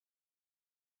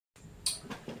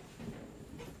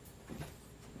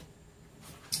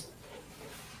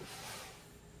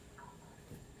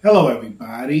Hello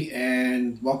everybody,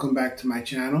 and welcome back to my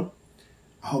channel.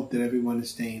 I hope that everyone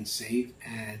is staying safe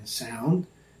and sound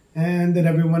and that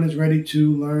everyone is ready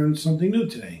to learn something new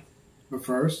today. But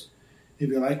first, if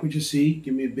you like what you see,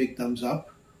 give me a big thumbs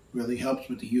up. Really helps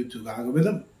with the YouTube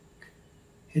algorithm.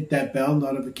 Hit that bell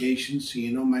notification so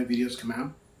you know my videos come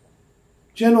out.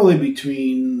 Generally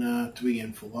between 3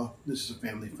 and 4. This is a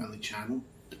family-friendly channel.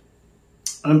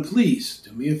 And please,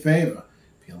 do me a favor.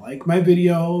 If you like my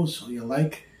videos or you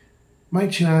like my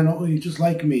channel, or you just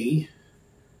like me,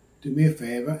 do me a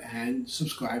favor and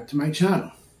subscribe to my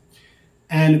channel.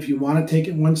 And if you want to take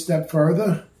it one step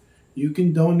further, you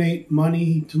can donate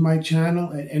money to my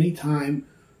channel at any time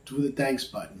through the thanks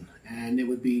button, and it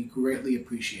would be greatly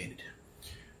appreciated.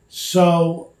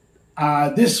 So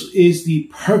this is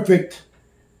the perfect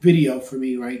video for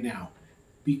me right now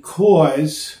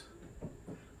because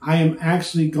I am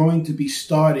actually going to be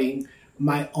starting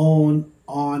my own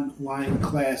online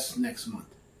class next month.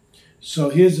 So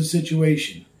here's the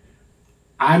situation.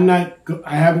 I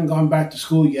haven't gone back to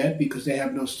school yet because they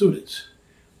have no students.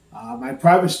 My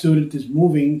private student is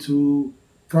moving to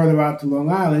further out to Long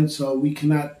Island, so we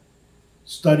cannot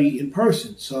study in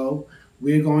person. So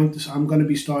I'm going to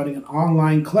be starting an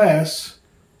online class,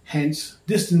 hence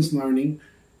distance learning,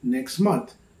 next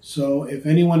month. So if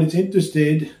anyone is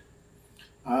interested,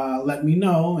 let me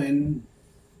know and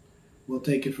we'll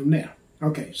take it from there.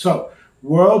 Okay, so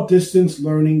World Distance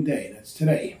Learning Day. That's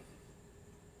today.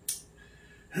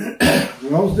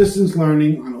 World Distance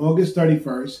Learning on August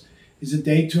 31st is a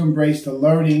day to embrace the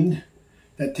learning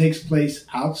that takes place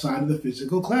outside of the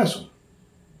physical classroom.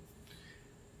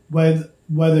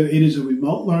 Whether it is a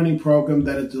remote learning program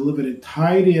that is delivered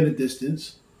entirely at a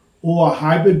distance or a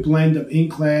hybrid blend of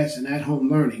in-class and at-home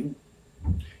learning,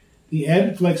 the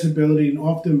added flexibility and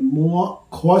often more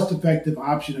cost-effective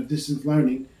option of distance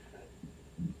learning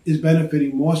is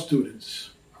benefiting more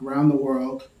students around the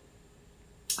world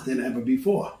than ever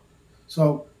before.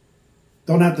 So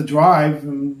don't have to drive,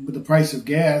 and with the price of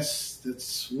gas,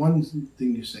 that's one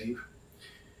thing you save.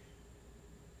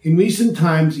 In recent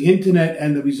times, the internet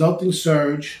and the resulting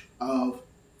surge of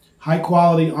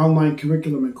high-quality online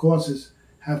curriculum and courses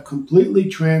have completely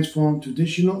transformed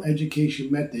traditional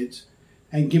education methods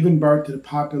and given birth to the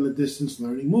popular distance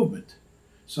learning movement.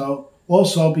 So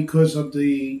also because of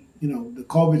the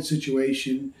COVID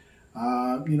situation,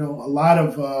 a lot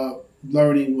of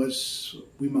learning was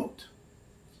remote.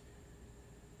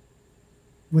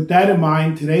 With that in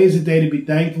mind, today is a day to be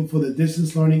thankful for the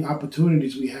distance learning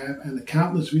opportunities we have and the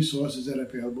countless resources that are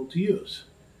available to use.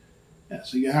 Yeah,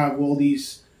 so you have all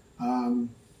these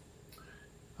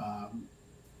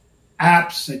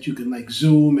apps that you can, like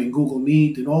Zoom and Google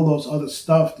Meet and all those other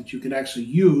stuff that you can actually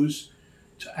use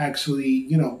to actually,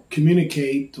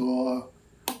 communicate or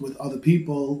with other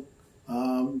people,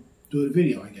 do a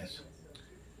video, I guess.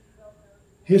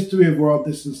 History of World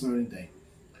Distance Learning Day.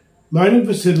 Learning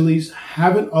facilities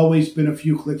haven't always been a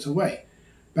few clicks away.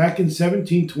 Back in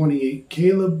 1728,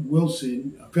 Caleb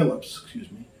Phillips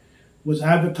was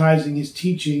advertising his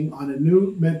teaching on a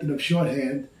new method of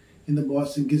shorthand in the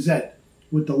Boston Gazette,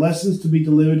 with the lessons to be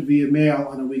delivered via mail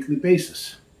on a weekly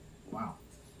basis. Wow.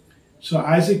 So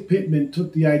Isaac Pitman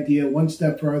took the idea one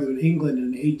step further in England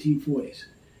in the 1840s.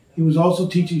 He was also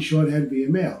teaching shorthand via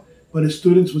mail, but his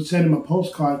students would send him a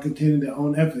postcard containing their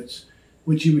own efforts,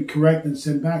 which he would correct and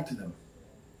send back to them.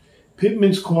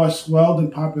 Pitman's course swelled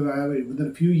in popularity. Within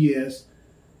a few years,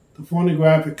 the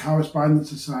Phonographic Correspondence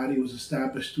Society was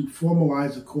established to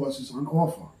formalize the courses on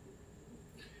offer.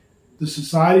 The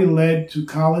society led to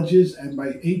colleges, and by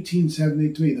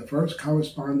 1873, the first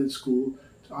correspondence school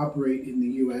to operate in the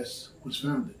U.S. was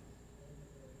founded.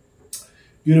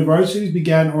 Universities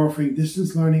began offering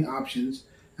distance learning options,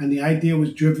 and the idea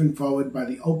was driven forward by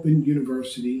the Open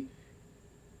University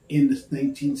in the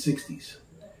 1960s.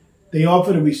 They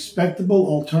offered a respectable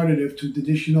alternative to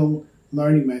traditional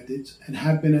learning methods and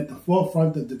have been at the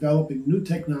forefront of developing new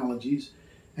technologies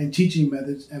and teaching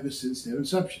methods ever since their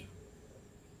inception.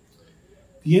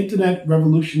 The internet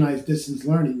revolutionized distance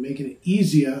learning, making it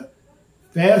easier,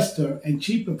 faster, and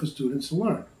cheaper for students to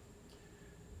learn.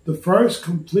 The first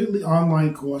completely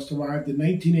online course arrived in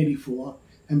 1984,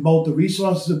 and both the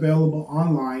resources available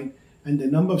online and the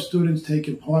number of students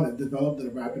taking part have developed at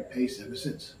a rapid pace ever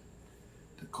since.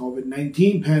 The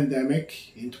COVID-19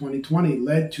 pandemic in 2020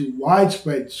 led to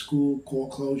widespread school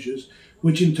closures,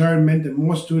 which in turn meant that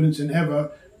more students than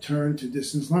ever turned to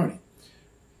distance learning.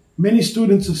 Many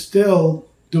students are still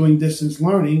doing distance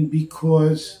learning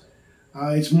because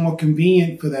it's more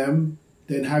convenient for them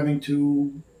than having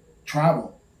to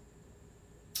travel.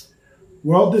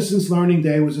 World Distance Learning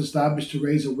Day was established to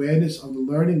raise awareness of the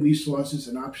learning resources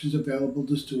and options available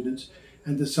to students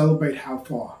and to celebrate how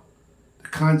far the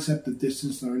concept of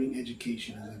distance learning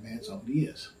education has advanced over the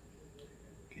years.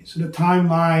 Okay, so the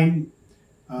timeline,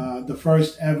 the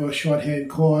first ever shorthand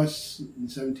course in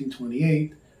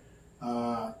 1728,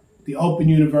 the Open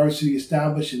University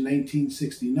established in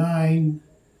 1969,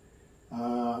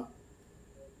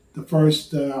 the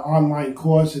first online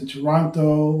course in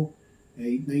Toronto,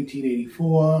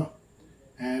 1984,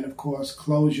 and of course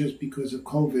closures because of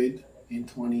COVID in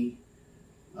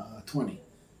 2020.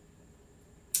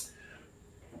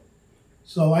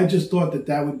 So I just thought that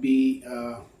that would be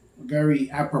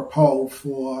very apropos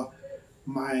for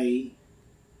my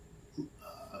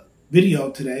video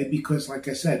today because, like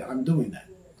I said, I'm doing that.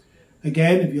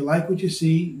 Again, if you like what you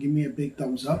see, give me a big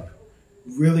thumbs up.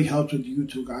 It really helps with the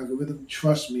YouTube algorithm.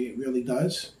 Trust me, it really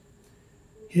does.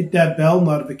 Hit that bell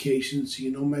notification so you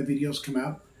know my videos come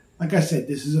out. Like I said,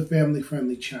 this is a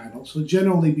family-friendly channel, so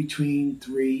generally between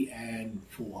 3 and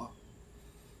 4.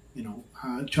 You know,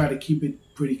 I try to keep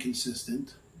it pretty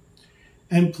consistent.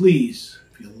 And please,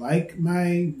 if you like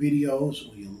my videos,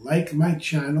 or you like my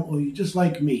channel, or you just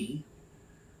like me,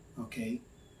 okay,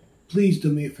 please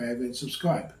do me a favor and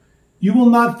subscribe. You will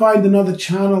not find another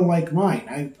channel like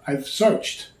mine. I've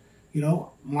searched. You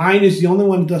know, mine is the only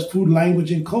one that does food,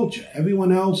 language, and culture.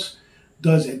 Everyone else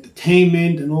does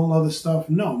entertainment and all other stuff.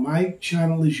 No, my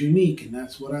channel is unique, and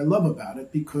that's what I love about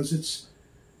it because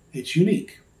it's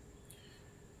unique.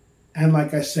 And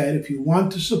like I said, if you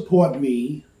want to support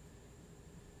me,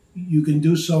 you can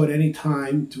do so at any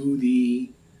time through the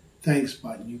thanks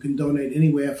button. You can donate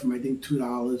anywhere from, I think,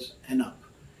 $2 and up.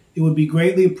 It would be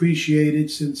greatly appreciated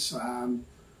since I'm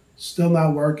still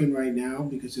not working right now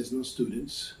because there's no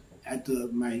students at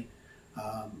my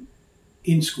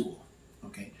in school.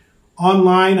 Okay,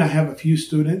 online I have a few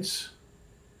students,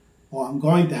 or I'm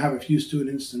going to have a few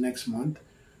students the next month.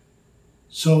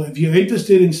 So if you're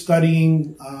interested in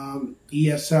studying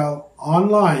ESL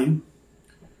online,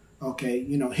 okay,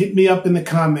 you know, hit me up in the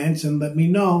comments and let me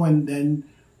know, and then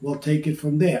we'll take it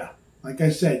from there. Like I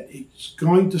said, it's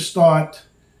going to start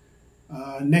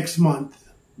next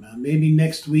month, maybe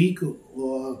next week,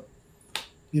 or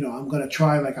you know, I'm going to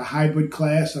try like a hybrid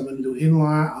class. I'm going to do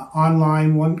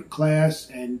online one class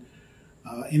and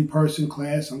in-person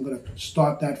class. I'm going to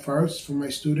start that first for my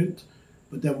student.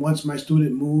 But then once my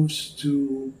student moves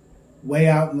to way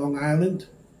out in Long Island,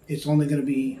 it's only going to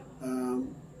be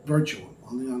virtual,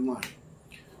 only online.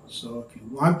 So if you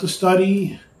want to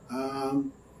study,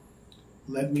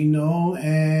 let me know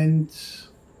and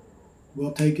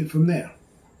we'll take it from there.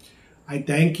 I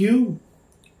thank you.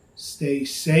 Stay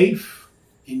safe.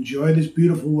 Enjoy this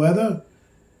beautiful weather.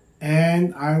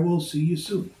 And I will see you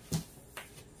soon.